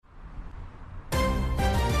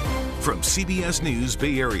From CBS News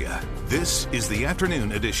Bay Area, this is the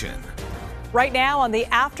Afternoon Edition. Right now on the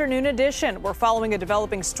Afternoon Edition, we're following a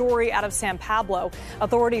developing story out of San Pablo.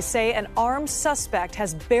 Authorities say an armed suspect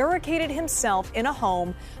has barricaded himself in a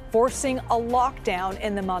home, forcing a lockdown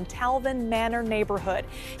in the Montalvan Manor neighborhood.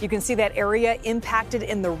 You can see that area impacted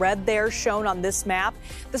in the red there shown on this map.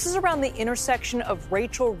 This is around the intersection of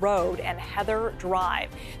Rachel Road and Heather Drive.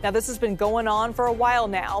 Now, this has been going on for a while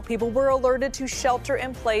now. People were alerted to shelter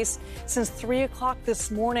in place since 3 o'clock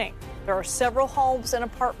this morning. There are several homes and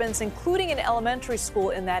apartments, including an elementary school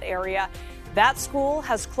in that area. That school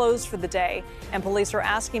has closed for the day, and police are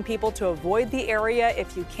asking people to avoid the area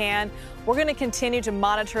if you can. We're going to continue to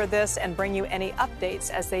monitor this and bring you any updates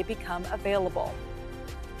as they become available.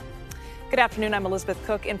 Good afternoon. I'm Elizabeth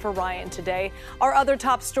Cook in for Ryan today. Our other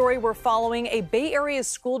top story we're following: a Bay Area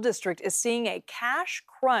school district is seeing a cash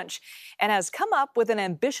crunch and has come up with an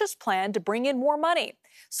ambitious plan to bring in more money.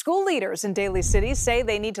 School leaders in Daly City say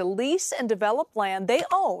they need to lease and develop land they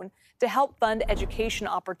own to help fund education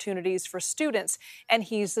opportunities for students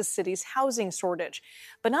and ease the city's housing shortage.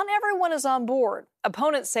 But not everyone is on board.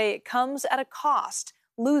 Opponents say it comes at a cost,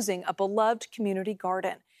 losing a beloved community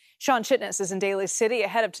garden. Sean Chitness is in Daly City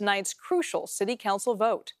ahead of tonight's crucial city council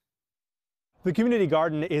vote. The community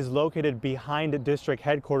garden is located behind district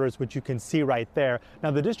headquarters, which you can see right there.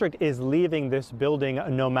 Now, the district is leaving this building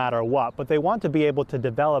no matter what, but they want to be able to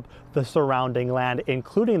develop the surrounding land,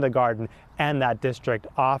 including the garden and that district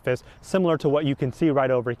office, similar to what you can see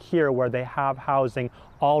right over here, where they have housing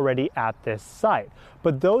already at this site.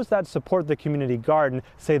 But those that support the community garden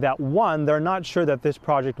say that, one, they're not sure that this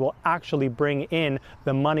project will actually bring in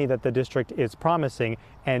the money that the district is promising,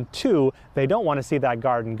 and two, they don't want to see that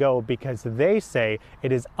garden go because they say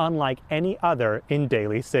it is unlike any other in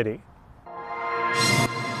Daly City.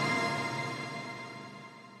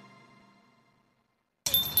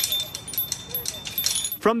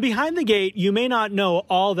 From behind the gate, you may not know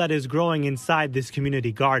all that is growing inside this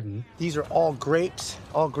community garden. These are all grapes,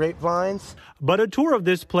 all grapevines. But a tour of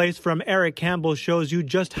this place from Eric Campbell shows you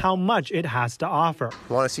just how much it has to offer.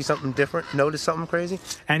 Want to see something different? Notice something crazy?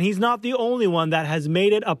 And he's not the only one that has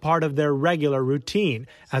made it a part of their regular routine,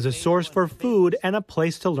 as a source for food and a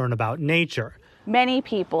place to learn about nature. Many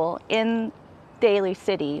people in Daly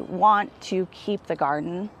City want to keep the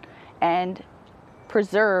garden and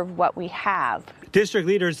preserve what we have. District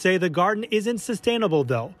leaders say the garden isn't sustainable,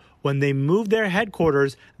 though. When they move their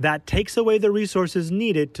headquarters, that takes away the resources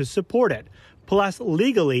needed to support it. Plus,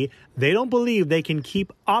 legally, they don't believe they can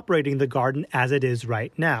keep operating the garden as it is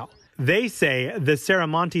right now. They say the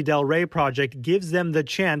Saramonte Del Rey project gives them the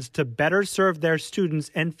chance to better serve their students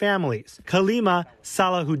and families. Kalima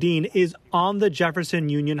Salahuddin is on the Jefferson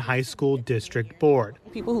Union High School District Board.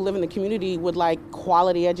 People who live in the community would like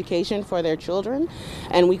quality education for their children,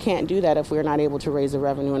 and we can't do that if we're not able to raise the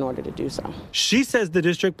revenue in order to do so. She says the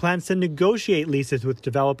district plans to negotiate leases with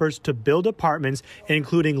developers to build apartments,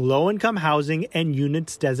 including low-income housing and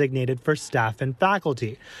units designated for staff and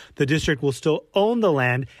faculty. The district will still own the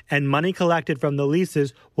land, and money collected from the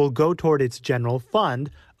leases will go toward its general fund,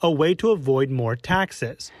 a way to avoid more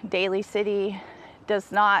taxes. Daly City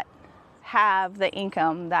does not have the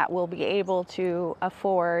income that will be able to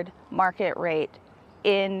afford market rate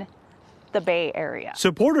in the Bay Area.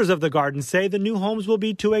 Supporters of the garden say the new homes will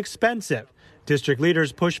be too expensive. District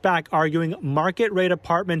leaders push back, arguing market rate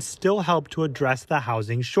apartments still help to address the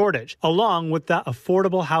housing shortage, along with the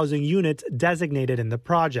affordable housing units designated in the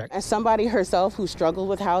project. As somebody herself who struggled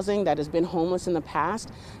with housing, that has been homeless in the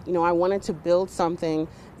past, I wanted to build something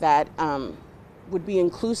that would be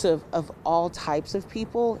inclusive of all types of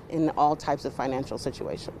people in all types of financial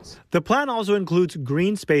situations. The plan also includes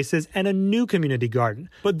green spaces and a new community garden.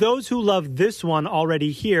 But those who love this one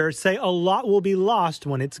already here say a lot will be lost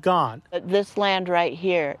when it's gone. This land right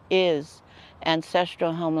here is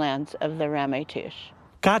ancestral homelands of the Ramaytush.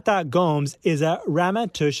 Kata Gomes is a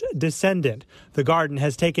Ramaytush descendant. The garden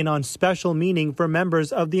has taken on special meaning for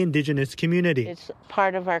members of the indigenous community. It's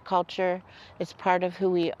part of our culture. It's part of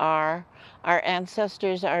who we are. Our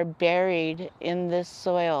ancestors are buried in this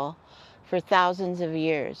soil for thousands of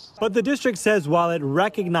years. But the district says while it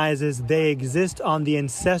recognizes they exist on the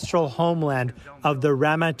ancestral homeland of the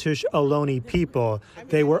Ramaytush Ohlone people,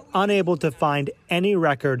 they were unable to find any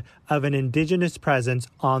record of an indigenous presence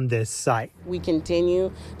on this site. We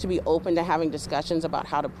continue to be open to having discussions about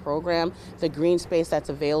how to program the green space that's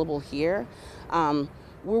available here.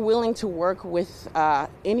 We're willing to work with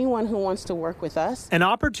anyone who wants to work with us. An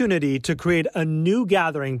opportunity to create a new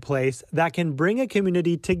gathering place that can bring a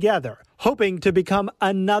community together, hoping to become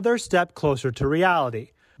another step closer to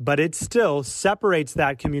reality. But it still separates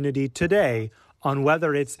that community today on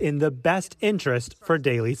whether it's in the best interest for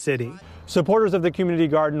Daly City. Supporters of the community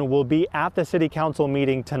garden will be at the city council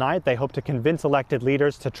meeting tonight. They hope to convince elected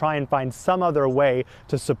leaders to try and find some other way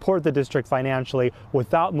to support the district financially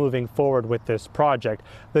without moving forward with this project.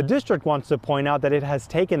 The district wants to point out that it has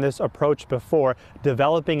taken this approach before,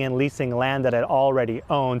 developing and leasing land that it already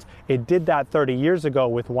owns. It did that 30 years ago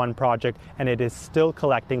with one project, and it is still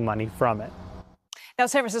collecting money from it. Now,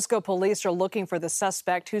 San Francisco police are looking for the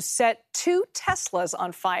suspect who set 2 Teslas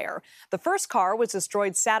on fire. The first car was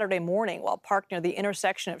destroyed Saturday morning while parked near the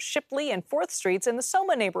intersection of Shipley and 4th Streets in the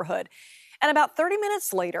Soma neighborhood. And about 30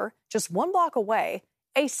 minutes later, just 1 block away,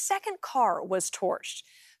 a second car was torched.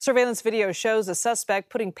 Surveillance video shows the suspect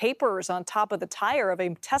putting papers on top of the tire of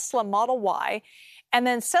a Tesla Model Y and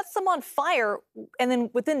then sets them on fire. And then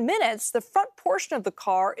within minutes, the front portion of the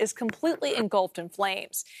car is completely engulfed in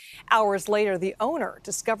flames. Hours later, the owner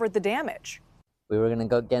discovered the damage. We were going to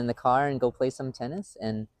go get in the car and go play some tennis.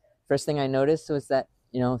 And first thing I noticed was that,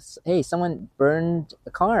 hey, someone burned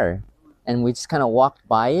the car. And we just kind of walked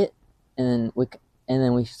by it. And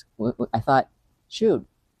then I thought, shoot,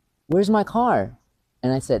 where's my car?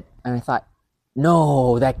 And I thought,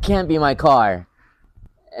 no, that can't be my car.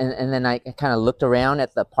 And then I kind of looked around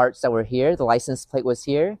at the parts that were here. The license plate was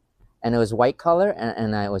here, and it was white color.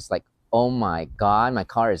 And I was like, oh, my God, my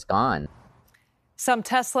car is gone. Some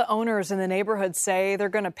Tesla owners in the neighborhood say they're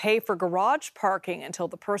going to pay for garage parking until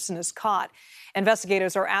the person is caught.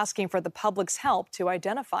 Investigators are asking for the public's help to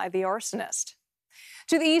identify the arsonist.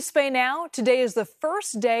 To the East Bay now. Today is the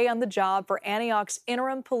first day on the job for Antioch's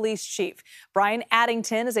interim police chief. Brian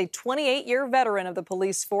Addington is a 28-year veteran of the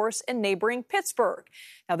police force in neighboring Pittsburgh.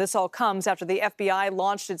 Now, this all comes after the FBI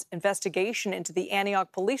launched its investigation into the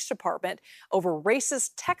Antioch Police Department over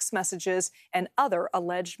racist text messages and other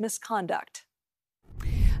alleged misconduct.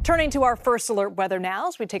 Turning to our first alert weather now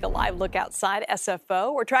as we take a live look outside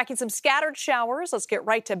SFO. We're tracking some scattered showers. Let's get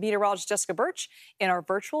right to meteorologist Jessica Birch in our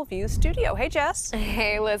virtual view studio. Hey, Jess.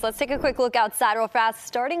 Hey, Liz. Let's take a quick look outside real fast.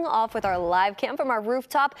 Starting off with our live cam from our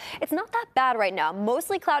rooftop. It's not that bad right now.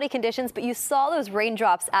 Mostly cloudy conditions, but you saw those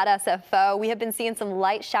raindrops at SFO. We have been seeing some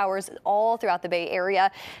light showers all throughout the Bay Area.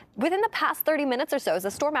 Within the past 30 minutes or so, as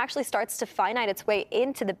the storm actually starts to finite its way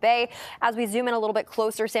into the Bay, as we zoom in a little bit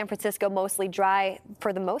closer, San Francisco mostly dry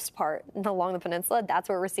for the most part along the peninsula. That's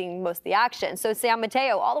where we're seeing most of the action. So San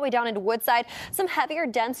Mateo all the way down into Woodside, some heavier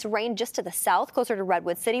dense rain just to the south, closer to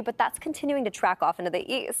Redwood City, but that's continuing to track off into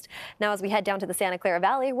the east. Now, as we head down to the Santa Clara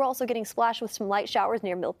Valley, we're also getting splashed with some light showers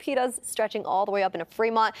near Milpitas, stretching all the way up into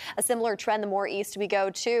Fremont. A similar trend the more east we go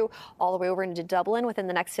to, all the way over into Dublin. Within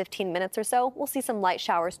the next 15 minutes or so, we'll see some light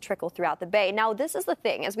showers trickle throughout the Bay. Now, this is the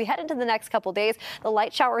thing. As we head into the next couple days, the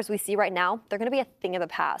light showers we see right now, they're going to be a thing of the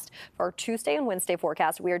past. For our Tuesday and Wednesday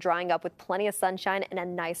forecast, we are drying up with plenty of sunshine and a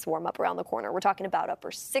nice warm up around the corner. We're talking about upper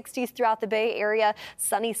 60s throughout the Bay Area,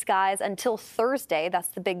 sunny skies until Thursday. That's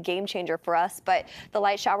the big game changer for us. But the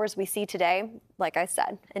light showers we see today, like I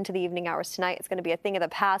said, into the evening hours tonight, it's going to be a thing of the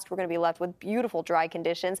past. We're going to be left with beautiful dry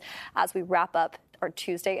conditions as we wrap up our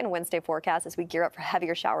Tuesday and Wednesday forecast as we gear up for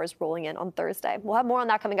heavier showers rolling in on Thursday. We'll have more on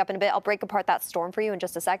that coming up in a bit. I'll break apart that storm for you in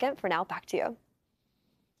just a second. For now, back to you. Thank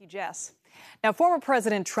you, Jess. Now, former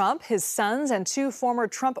President Trump, his sons, and 2 former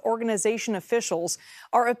Trump Organization officials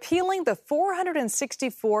are appealing the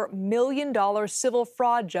 $464 million civil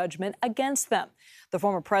fraud judgment against them. The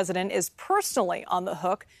former president is personally on the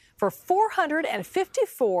hook for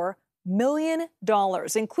 $454 million,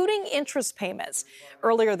 including interest payments.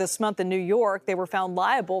 Earlier this month in New York, they were found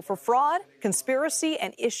liable for fraud, conspiracy,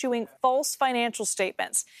 and issuing false financial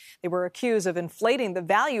statements. They were accused of inflating the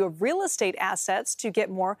value of real estate assets to get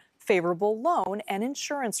more favorable loan and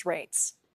insurance rates.